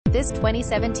This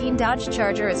 2017 Dodge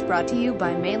Charger is brought to you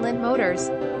by Mainland Motors.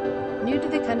 New to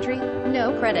the country?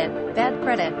 No credit, bad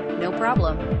credit, no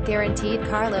problem. Guaranteed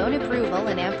car loan approval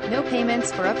and no payments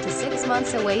for up to 6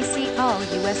 months away. Call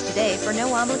us today for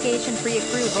no obligation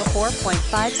pre-approval.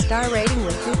 4.5-star rating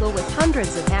with Google, with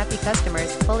hundreds of happy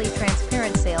customers. Fully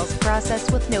transparent sales process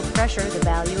with no pressure. The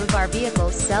value of our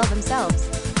vehicles sell themselves.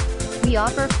 We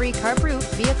offer free car-proof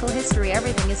vehicle history.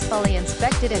 Everything is fully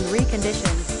inspected and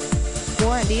reconditioned.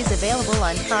 Warranties available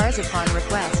on cars upon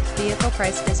request. Vehicle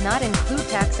price does not include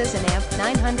taxes and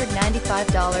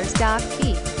 $995 dock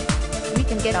fee. We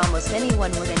can get almost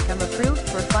anyone with income approved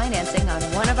for financing on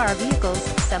one of our vehicles.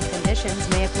 Some conditions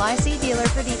may apply. See dealer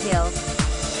for details.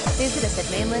 Visit us at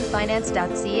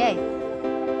mainlandfinance.ca.